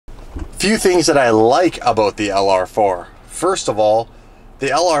few things that I like about the LR4. First of all, the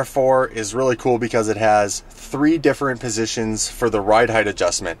LR4 is really cool because it has 3 different positions for the ride height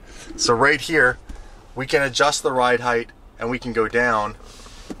adjustment. So right here, we can adjust the ride height and we can go down,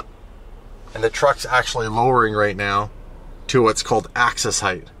 and the truck's actually lowering right now to what's called axis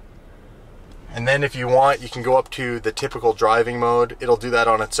height. And then if you want, you can go up to the typical driving mode. It'll do that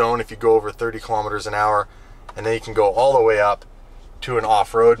on its own if you go over 30 kilometers an hour, and then you can go all the way up to an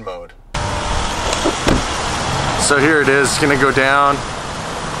off-road mode. So here it is, it's gonna go down.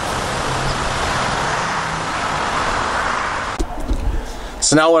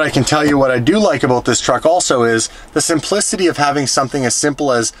 So now what I can tell you what I do like about this truck also is the simplicity of having something as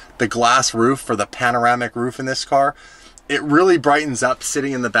simple as the glass roof or the panoramic roof in this car. It really brightens up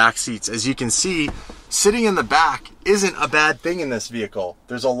sitting in the back seats. As you can see, sitting in the back isn't a bad thing in this vehicle.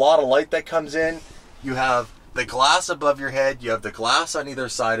 There's a lot of light that comes in. You have the glass above your head, you have the glass on either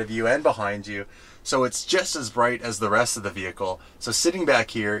side of you and behind you. So it's just as bright as the rest of the vehicle. So sitting back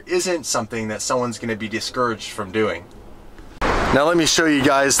here isn't something that someone's gonna be discouraged from doing. Now let me show you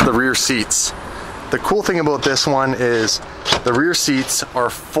guys the rear seats. The cool thing about this one is the rear seats are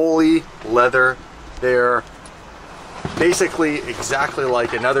fully leather. They're basically exactly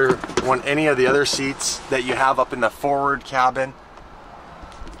like any of the other seats that you have up in the forward cabin.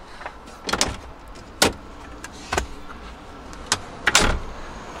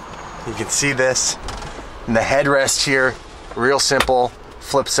 You can see this. And the headrest here, real simple,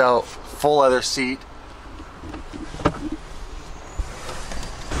 flips out, full leather seat.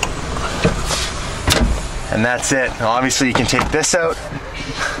 And that's it. Now obviously you can take this out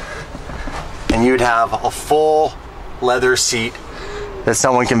and you'd have a full leather seat that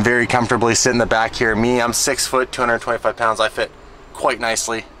someone can very comfortably sit in the back here. Me, I'm 6 foot, 225 pounds. I fit quite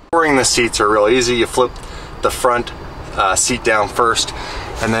nicely. Lowering the seats are real easy. You flip the front seat down first,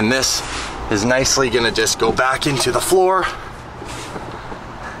 and then this is nicely gonna just go back into the floor.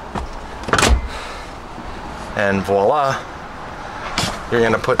 And voila, you're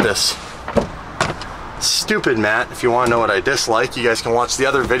gonna put this stupid mat. If you want to know what I dislike, you guys can watch the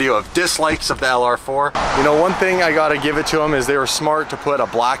other video of dislikes of the LR4. You know, one thing I gotta give it to them is they were smart to put a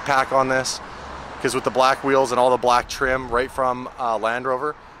black pack on this, because with the black wheels and all the black trim right from Land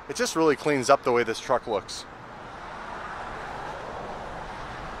Rover, it just really cleans up the way this truck looks.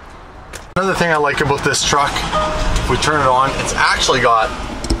 Another thing I like about this truck, if we turn it on, it's actually got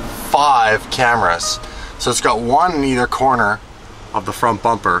 5 cameras. So it's got one in either corner of the front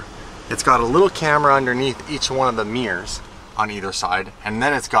bumper. It's got a little camera underneath each one of the mirrors on either side, and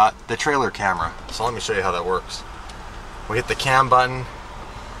then it's got the trailer camera. So let me show you how that works. We hit the cam button,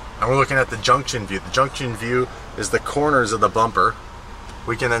 and we're looking at the junction view. The junction view is the corners of the bumper.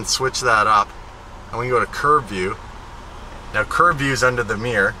 We can then switch that up, and we can go to curve view. Now curve view is under the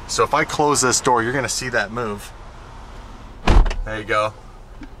mirror, so if I close this door, you're gonna see that move. There you go.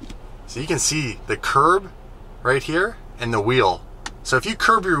 So you can see the curb right here and the wheel. So if you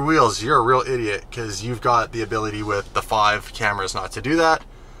curb your wheels, you're a real idiot, because you've got the ability with the 5 cameras not to do that.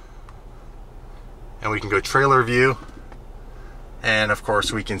 And we can go trailer view, and of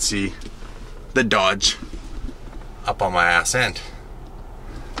course we can see the Dodge up on my ass end.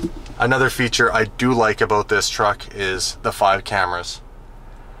 Another feature I do like about this truck is the 5 cameras.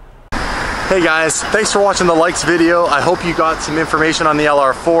 Hey guys, thanks for watching the likes video. I hope you got some information on the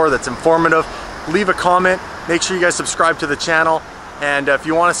LR4 that's informative. Leave a comment, make sure you guys subscribe to the channel. And if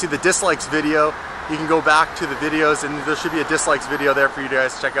you want to see the dislikes video, you can go back to the videos, and there should be a dislikes video there for you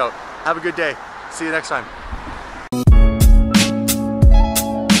guys to check out. Have a good day. See you next time.